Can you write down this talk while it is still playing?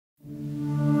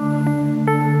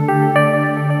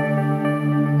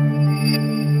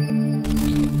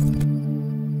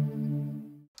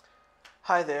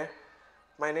Hi there,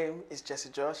 my name is Jesse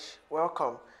Josh.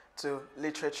 Welcome to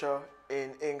Literature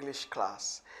in English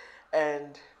class.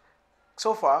 And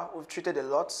so far, we've treated a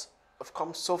lot. We've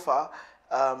come so far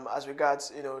as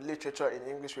regards, literature in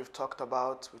English. We talked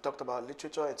about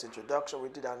literature, its introduction. We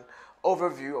did an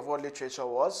overview of what literature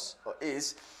was or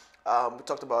is. We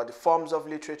talked about the forms of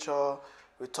literature.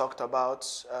 We talked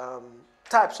about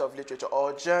types of literature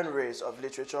or genres of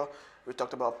literature. We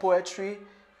talked about poetry,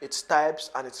 its types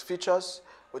and its features.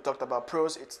 We talked about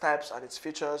prose, its types and its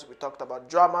features. We talked about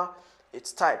drama,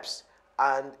 its types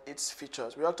and its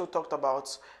features. We also talked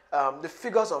about the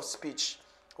figures of speech,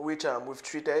 which we've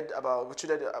treated a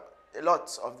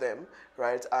lot of them,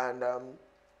 right? And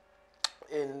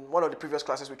in one of the previous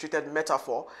classes, we treated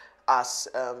metaphor as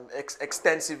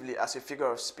extensively as a figure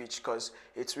of speech, because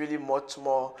it's really much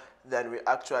more than we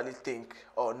actually think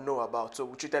or know about. So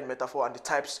we treated metaphor and the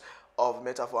types of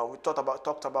metaphor, and we talked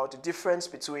about the difference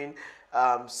between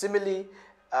simile,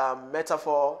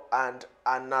 metaphor, and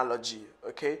analogy.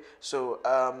 Okay, so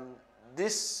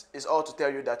this is all to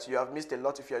tell you that you have missed a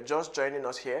lot if you're just joining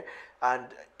us here, and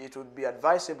it would be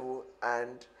advisable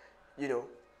and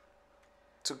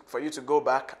for you to go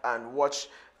back and watch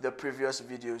the previous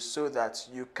videos so that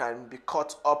you can be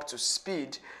caught up to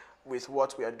speed with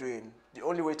what we are doing. The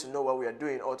only way to know what we are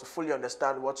doing, or to fully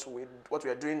understand what we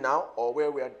are doing now, or where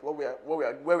we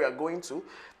are going to,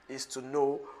 is to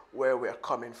know where we are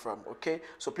coming from. Okay,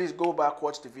 so please go back,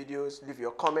 watch the videos, leave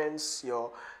your comments,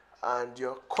 your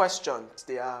questions.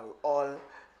 They are all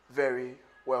very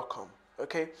welcome.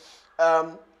 Okay.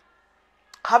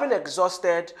 Having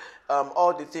exhausted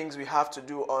all the things we have to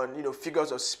do on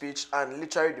figures of speech and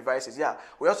literary devices,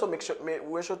 we also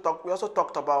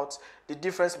talked about the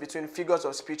difference between figures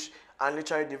of speech and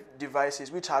literary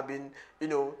devices, which have been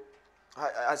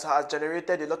has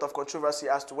generated a lot of controversy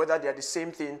as to whether they are the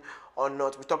same thing or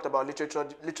not. We talked about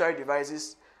literary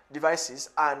devices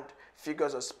and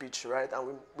figures of speech, right?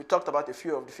 And we talked about a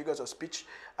few of the figures of speech,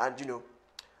 and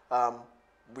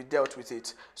we dealt with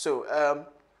it. So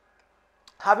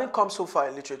having come so far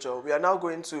in literature, we are now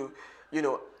going to,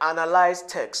 analyze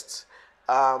texts.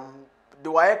 The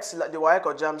WAEC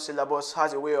or JAMB syllabus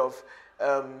has a way of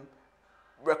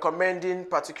recommending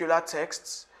particular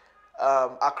texts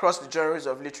across the genres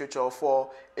of literature for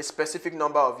a specific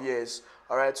number of years.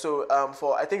 All right, so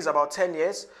for I think it's about 10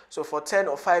 years. So for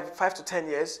 5 to 10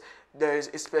 years, there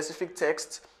is a specific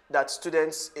text that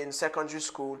students in secondary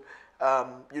school,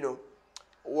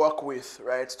 work with,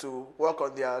 right, to work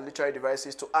on their literary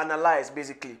devices, to analyze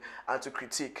basically and to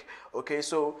critique. Okay,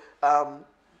 so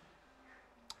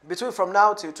from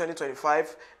now till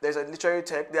 2025, there's a literary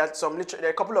text. There are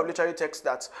a couple of literary texts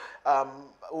that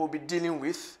we'll be dealing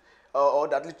with, or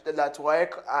that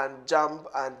WAEC and JAMB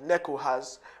and NECO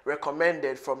has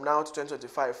recommended from now to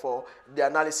 2025 for the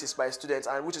analysis by students,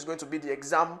 and which is going to be the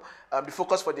exam, the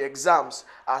focus for the exams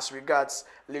as regards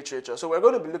literature. So we're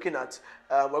going to be looking at,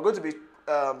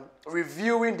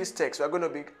 reviewing this text. We're going to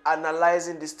be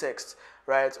analyzing this text,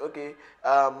 right? Okay.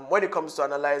 When it comes to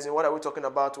analyzing, what are we talking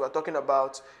about? We're talking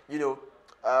about,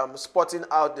 spotting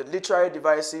out the literary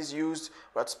devices used.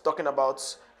 We're talking about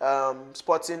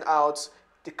spotting out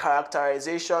the characters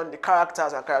and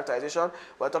characterization.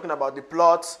 We're talking about the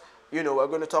plot. We're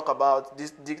going to talk about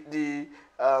the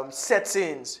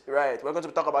settings, right? We're going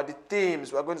to talk about the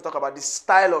themes. We're going to talk about the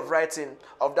style of writing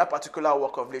of that particular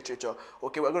work of literature.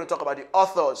 Okay, we're going to talk about the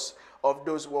authors of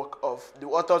the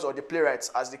authors or the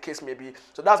playwrights, as the case may be.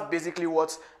 So that's basically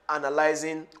what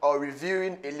analyzing or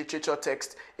reviewing a literature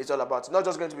text is all about. It's not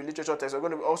just going to be literature text. We're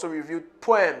going to also review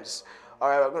poems. All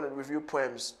right, we're going to review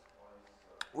poems,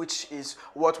 which is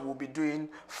what we'll be doing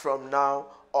from now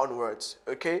onwards.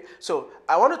 Okay, so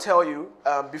I want to tell you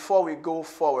before we go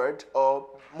forward or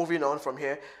moving on from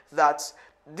here, that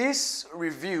this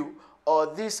review or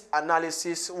this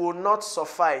analysis will not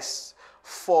suffice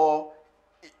for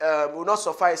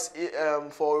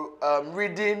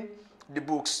reading the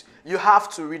books. You have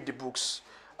to read the books.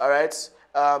 All right,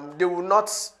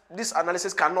 this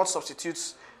analysis cannot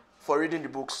substitute for reading the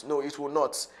books. No, it will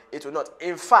not. It will not.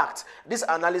 In fact, this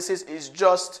analysis is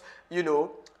just,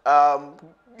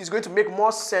 it's going to make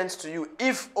more sense to you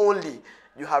if only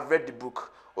you have read the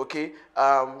book. Okay,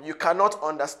 you cannot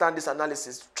understand this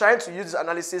analysis. Trying to use this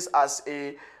analysis as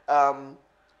the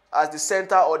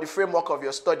center or the framework of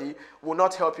your study will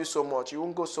not help you so much. You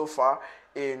won't go so far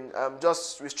in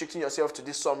just restricting yourself to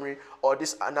this summary or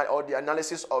the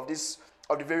analysis of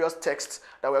the various texts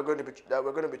that we're going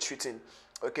to be treating.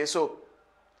 Okay, so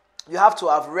you have to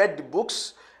have read the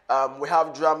books. We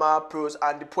have drama, prose,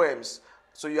 and the poems.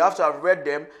 So you have to have read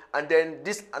them, and then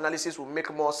this analysis will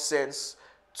make more sense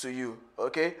to you.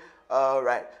 Okay, All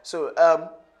right. So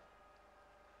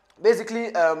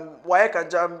basically, WAEC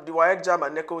and JAMB, the WAEC, JAMB,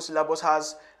 and NECO syllabus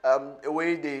has a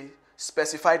way they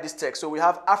specify this text. So we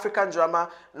have African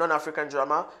drama, non-African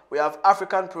drama. We have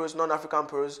African prose, non-African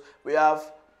prose. We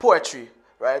have poetry,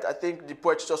 right? I think the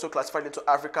poetry is also classified into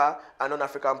Africa and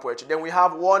non-African poetry. Then we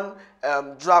have one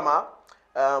drama,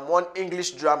 one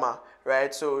English drama,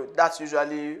 right? So that's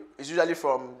usually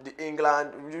from the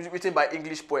England, written by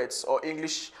English poets or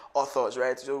English authors,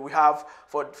 right? So we have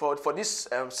for this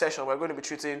session, we're going to be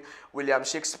treating William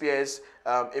Shakespeare's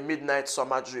A Midnight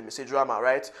Summer Dream. It's a drama,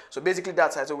 right? So basically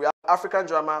that's it. So we have African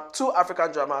drama, 2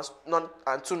 African dramas,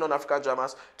 and 2 non-African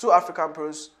dramas, 2 African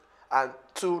prose, and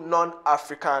 2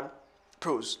 non-African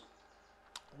prose.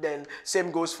 Then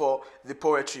same goes for the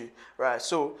poetry, right?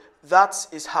 So that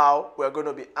is how we're going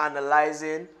to be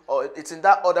analyzing, or it's in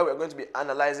that order we're going to be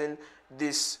analyzing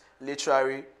these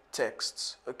literary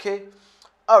texts, okay?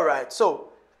 All right, so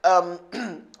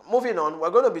moving on,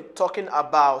 we're going to be talking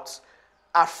about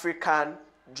African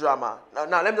drama.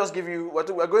 Now let me just give you,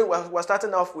 we're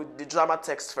starting off with the drama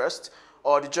text first,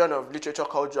 or the genre of literature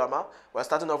called drama. We're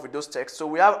starting off with those texts. So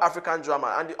we have African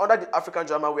drama, and under the African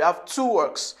drama, we have 2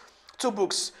 works, 2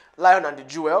 books, Lion and the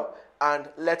Jewel, and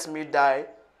Let Me Die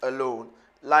Alone.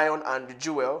 Lion and the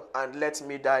Jewel, and Let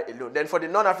Me Die Alone. Then for the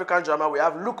non-African drama, we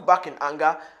have Look Back in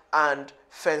Anger and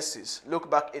Fences. Look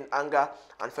Back in Anger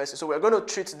and Fences. So we're going to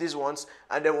treat these ones,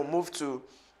 and then we'll move to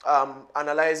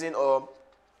analyzing or,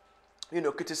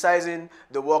 criticizing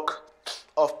the work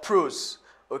of prose,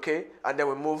 okay? And then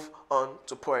we'll move on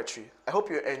to poetry. I hope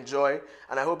you enjoy,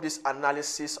 and I hope this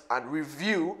analysis and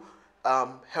review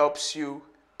helps you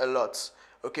a lot.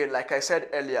 Okay, like I said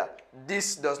earlier,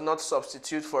 this does not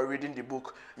substitute for reading the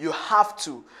book. You have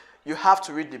to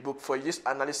read the book for this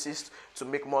analysis to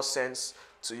make more sense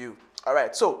to you. All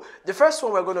right, so the first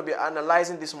one we're going to be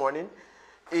analyzing this morning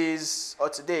is, or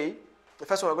today, the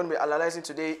first one we're going to be analyzing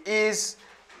today is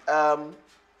The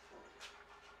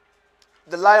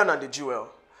Lion and the Jewel.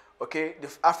 Okay,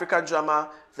 the African drama,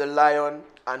 The Lion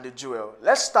and the Jewel.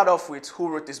 Let's start off with who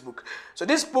wrote this book. So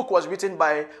this book was written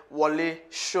by Wole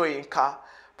Soyinka,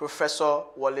 Professor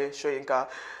Wole Soyinka.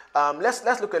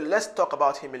 Let's talk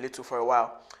about him a little for a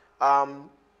while.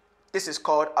 This is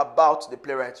called About the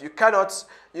Playwright. You cannot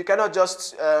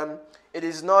just. It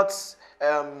is not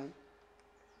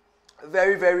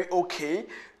very, very okay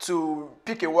to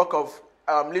pick a work of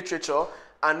literature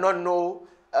and not know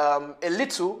a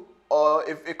little or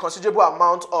a considerable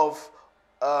amount of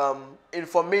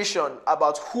information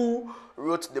about who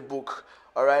wrote the book.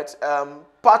 All right.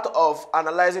 Part of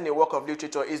analyzing a work of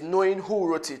literature is knowing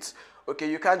who wrote it. Okay,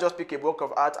 you can't just pick a work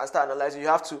of art and start analyzing. You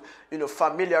have to,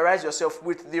 familiarize yourself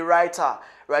with the writer.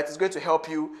 Right. It's going to help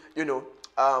you,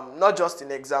 not just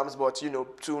in exams, but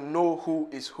to know who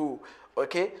is who.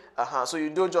 Okay. So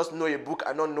you don't just know a book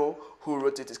and not know who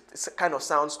wrote it. It kind of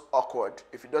sounds awkward.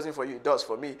 If it doesn't for you, it does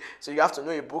for me. So you have to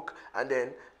know a book and then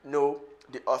know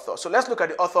the author. So let's look at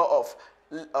the author of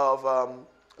The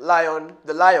Lion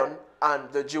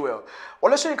and the Jewel.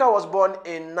 Wole Soyinka was born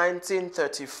in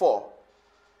 1934.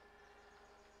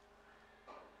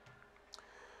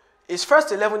 His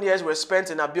first 11 years were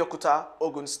spent in Abeokuta,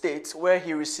 Ogun State, where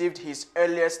he received his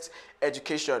earliest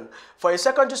education. For his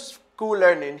secondary school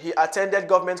learning, he attended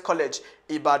Government College,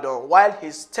 Ibadan, while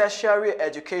his tertiary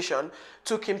education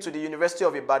took him to the University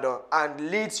of Ibadan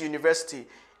and Leeds University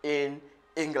in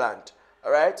England.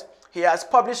 All right? He has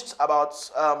published about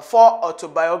 4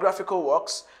 autobiographical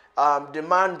works. The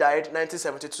Man Died,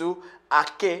 1972,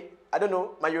 Ake. I don't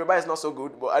know, my Yoruba is not so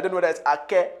good, but I don't know whether it's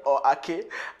Ake or Ake.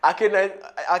 Ake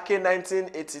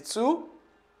 1982,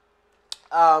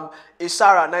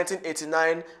 Isara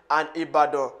 1989, and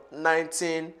Ibadan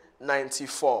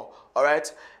 1994. All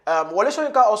right. Wole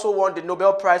Soyinka also won the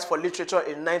Nobel Prize for Literature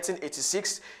in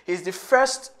 1986. He's the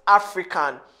first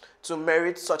African to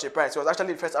merit such a prize. He was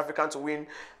actually the first African to win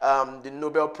the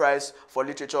Nobel Prize for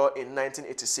Literature in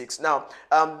 1986. Now,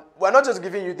 we're not just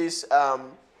giving you this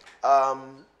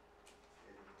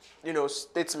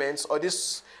statements or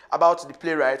this about the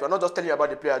playwright. We're not just telling you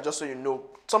about the playwright just so you know.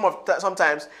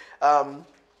 Sometimes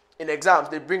in exams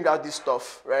they bring out this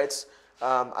stuff, right?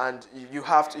 And you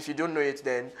have to, if you don't know it,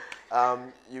 then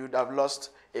you would have lost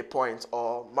a point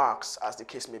or marks, as the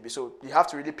case may be. So you have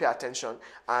to really pay attention.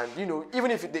 And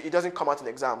even if it doesn't come out in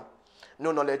exam,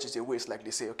 no knowledge is a waste, like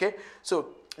they say. Okay. So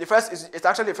it's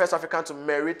actually the first African to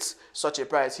merit such a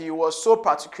prize. He was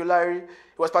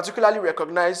particularly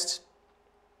recognized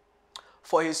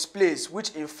for his plays,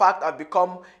 which in fact have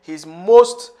become his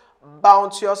most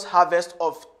bounteous harvest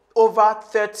of over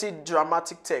 30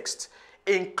 dramatic texts,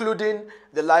 including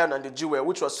The Lion and the Jewel,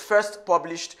 which was first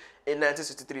published in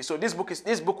 1963. So this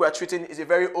book we are treating is a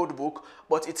very old book,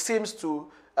 but it seems to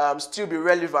still be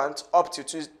relevant up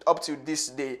to this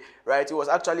day, right? It was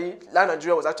actually, Lion and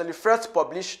Jewel was actually first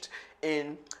published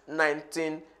in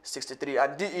 1963,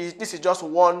 and this is just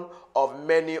one of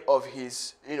many of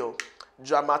his,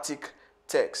 dramatic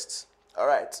texts. All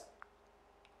right.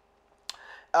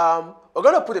 We're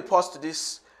going to put a pause to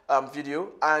this video,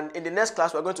 and in the next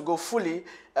class we're going to go fully.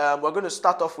 We're going to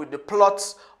start off with the plot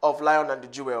of Lion and the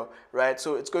Jewel, right?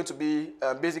 So it's going to be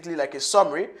basically like a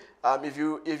summary. If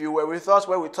you were with us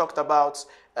where we talked about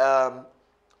how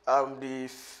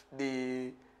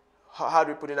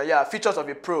do we put it? Yeah, features of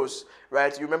a prose,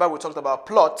 right? You remember we talked about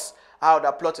plots, how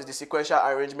that plot is the sequential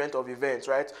arrangement of events,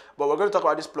 right? But we're going to talk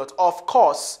about this plot. Of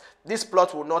course, this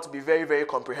plot will not be very, very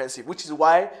comprehensive, which is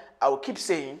why I will keep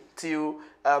saying till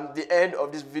the end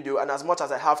of this video, and as much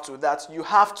as I have to, that you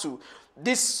have to.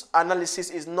 This analysis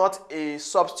is not a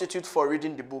substitute for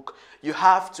reading the book. You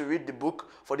have to read the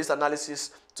book for this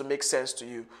analysis to make sense to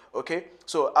you, okay?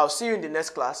 So I'll see you in the next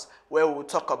class where we'll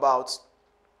talk about,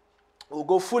 we'll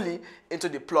go fully into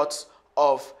the plot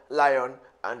of Lion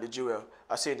and the Jewel.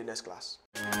 I'll see you in the next class.